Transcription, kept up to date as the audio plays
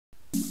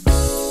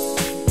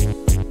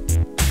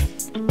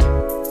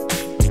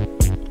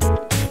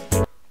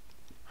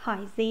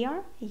Hi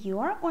there, you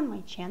are on my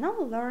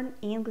channel Learn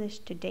English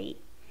Today.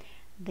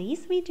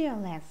 This video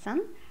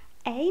lesson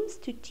aims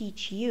to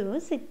teach you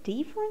the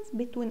difference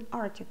between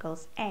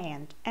articles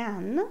and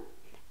an,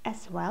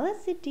 as well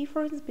as the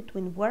difference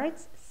between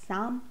words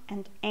some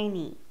and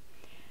any.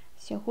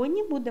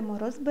 Сьогодні будемо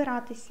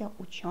розбиратися,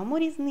 у чому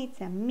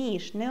різниця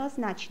між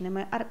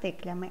неозначеними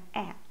артиклями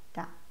 «е»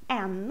 та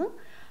 «ен»,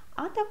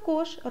 а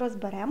також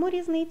розберемо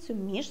різницю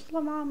між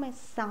словами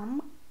some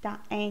та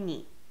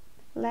any.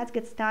 Let's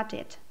get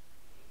started.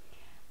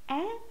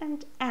 A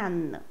and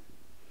an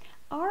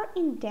are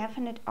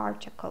indefinite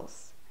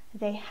articles.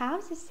 They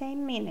have the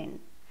same meaning.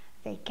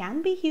 They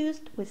can be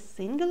used with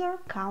singular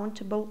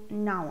countable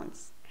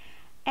nouns.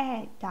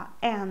 A та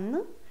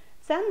an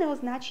 – це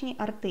неозначені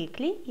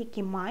артиклі,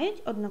 які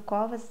мають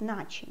однакове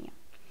значення.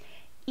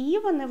 І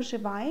вони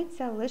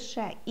вживаються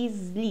лише із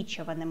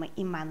злічуваними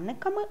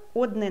іменниками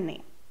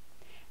однини.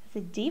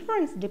 The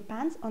difference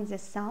depends on the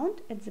sound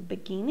at the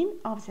beginning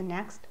of the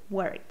next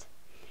word.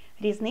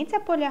 Різниця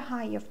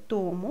полягає в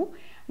тому,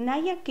 на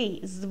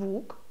який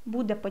звук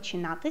буде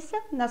починатися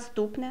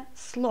наступне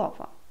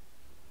слово.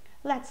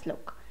 Let's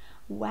look.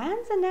 When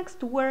the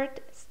next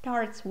word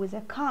starts with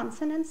a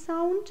consonant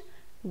sound,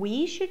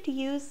 we should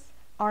use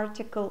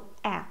article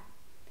a.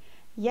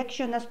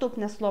 Якщо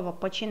наступне слово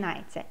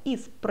починається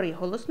із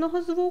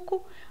приголосного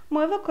звуку,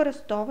 ми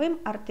використовуємо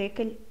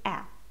артикль a.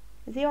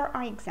 There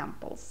are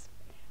examples.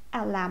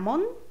 A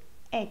lemon,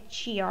 a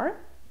chair,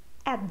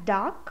 a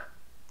duck,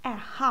 a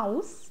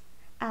house,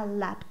 a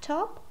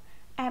laptop,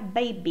 a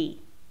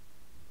baby.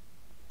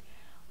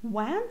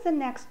 When the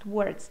next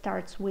word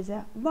starts with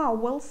a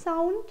vowel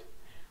sound,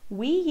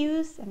 we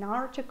use an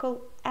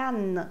article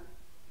an.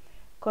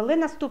 Коли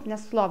наступне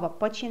слово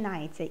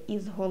починається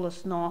із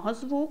голосного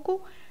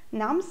звуку,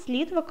 нам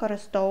слід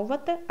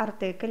використовувати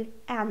артикль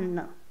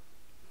an.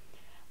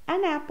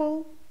 An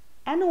apple,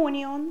 an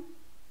onion,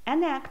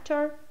 an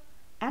actor,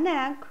 an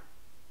egg,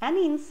 an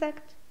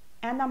insect,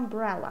 an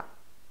umbrella.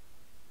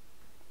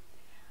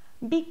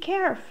 Be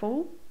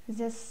careful,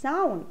 the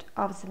sound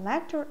of the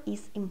letter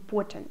is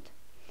important.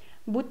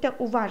 Будьте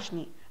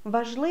уважні,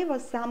 важливо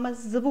саме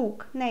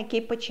звук, на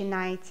який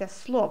починається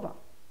слово.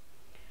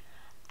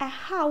 A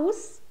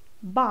house,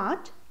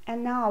 but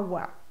an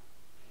hour.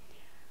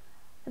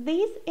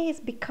 This is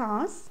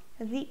because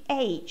the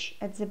H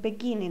at the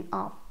beginning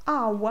of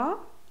hour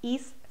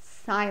is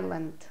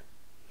silent.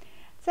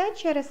 Це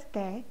через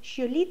те,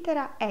 що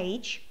літера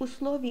H у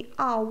слові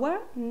hour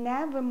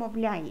не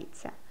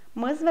вимовляється.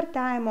 Ми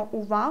звертаємо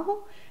увагу,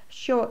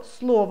 що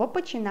слово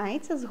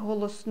починається з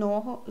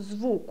голосного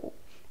звуку.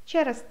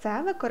 Через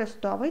це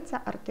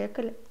використовується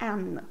артикль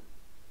an.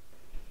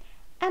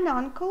 An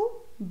uncle,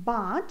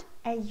 but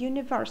a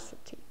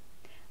university.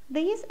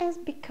 This is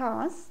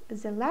because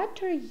the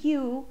letter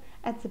U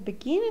at the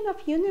beginning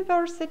of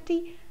university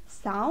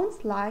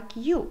sounds like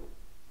U.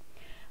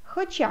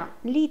 Хоча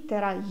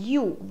літера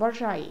U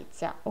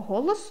вважається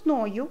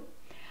голосною,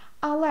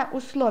 але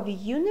у слові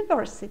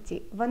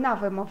university вона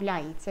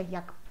вимовляється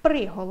як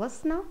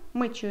приголосна,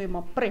 ми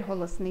чуємо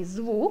приголосний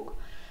звук,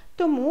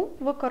 тому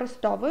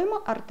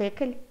використовуємо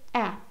артикль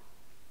a.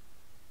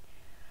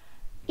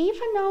 If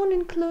a noun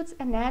includes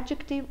an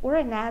adjective or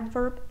an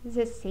adverb,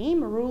 the same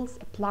rules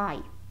apply.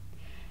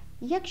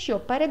 Якщо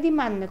перед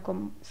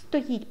іменником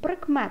стоїть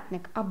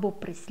прикметник або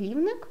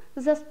прислівник,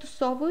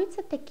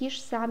 застосовуються такі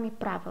ж самі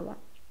правила.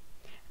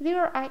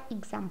 There are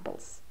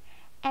examples.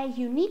 A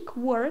unique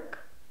work,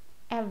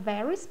 a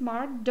very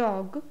smart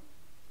dog,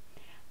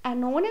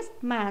 an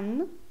honest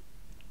man,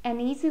 an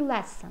easy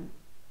lesson.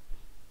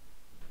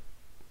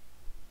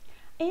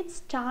 It's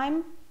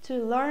time to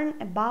learn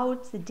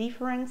about the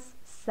difference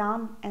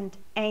some and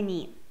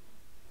any.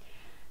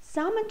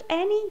 Some and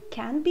any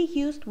can be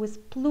used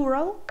with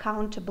plural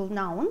countable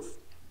nouns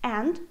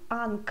and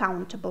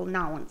uncountable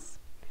nouns.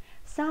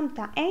 Some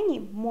та any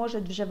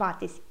можуть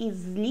вживатись із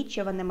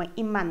злічуваними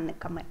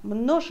іменниками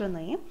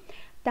множини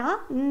та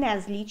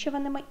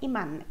незлічуваними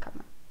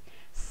іменниками.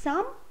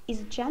 Some is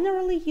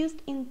generally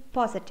used in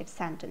positive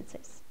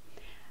sentences.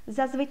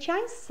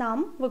 Зазвичай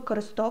some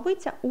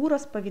використовується у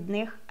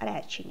розповідних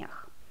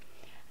реченнях.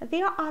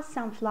 There are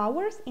some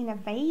flowers in a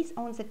vase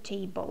on the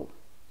table.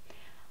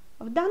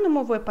 В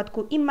даному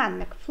випадку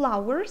іменник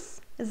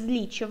flowers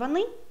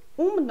злічуваний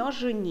у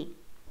множині.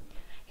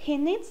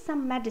 He needs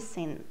some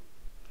medicine.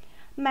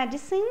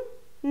 Medicine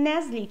 –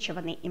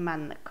 незлічуваний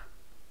іменник.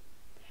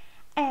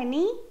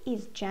 Any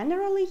is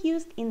generally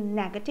used in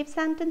negative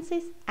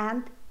sentences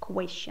and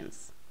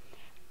questions.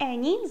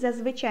 Any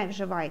зазвичай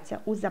вживається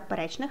у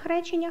заперечних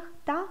реченнях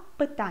та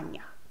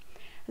питаннях.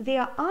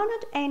 There are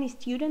not any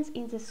students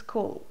in the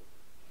school.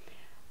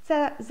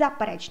 Це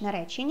заперечне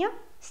речення.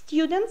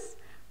 Students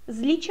 –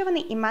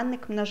 злічуваний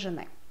іменник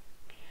множини.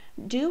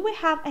 Do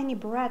we have any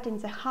bread in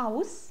the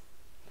house?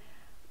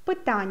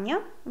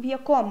 Питання, в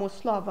якому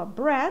слово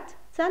bread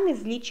 – це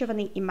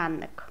незлічуваний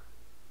іменник.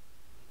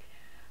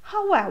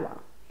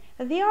 However,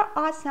 there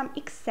are some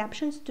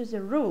exceptions to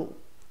the rule.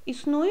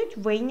 Існують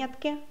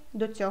винятки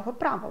до цього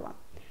правила.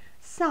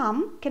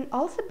 Some can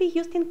also be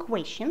used in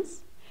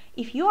questions.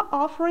 if you are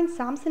offering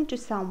something to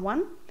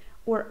someone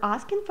or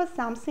asking for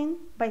something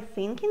by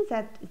thinking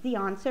that the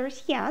answer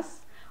is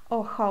yes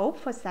or hope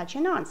for such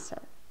an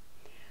answer.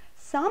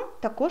 Some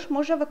також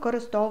може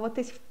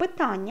використовуватись в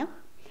питаннях,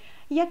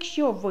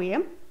 якщо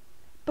ви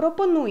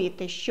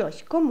пропонуєте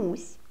щось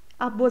комусь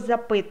або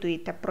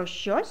запитуєте про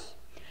щось,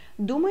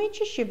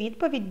 думаючи, що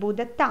відповідь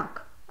буде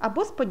так,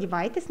 або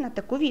сподіваєтесь на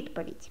таку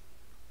відповідь.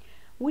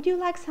 Would you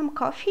like some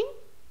coffee?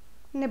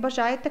 Не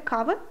бажаєте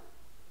кави?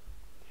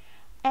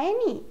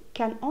 Any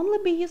can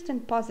only be used in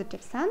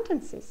positive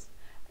sentences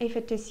if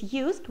it is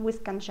used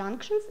with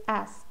conjunctions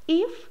as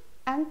if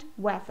and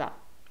whether.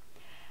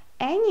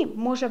 Any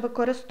може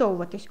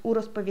використовуватись у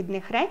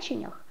розповідних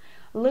реченнях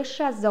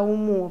лише за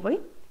умови,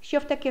 що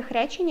в таких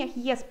реченнях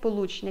є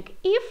сполучник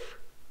if,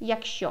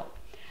 якщо,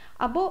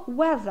 або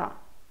whether,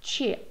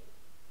 чи.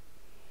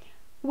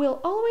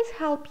 We'll always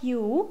help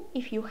you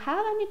if you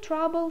have any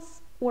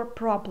troubles or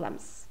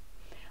problems.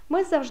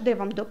 Ми завжди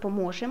вам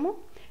допоможемо,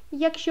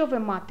 якщо ви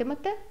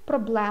матимете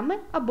проблеми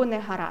або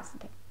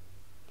негаразди.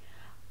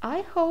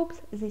 I hope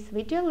this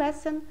video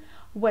lesson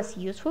was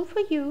useful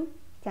for you.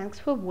 Thanks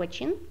for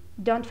watching.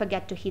 Don't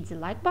forget to hit the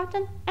like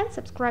button and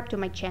subscribe to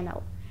my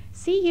channel.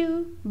 See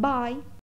you. Bye.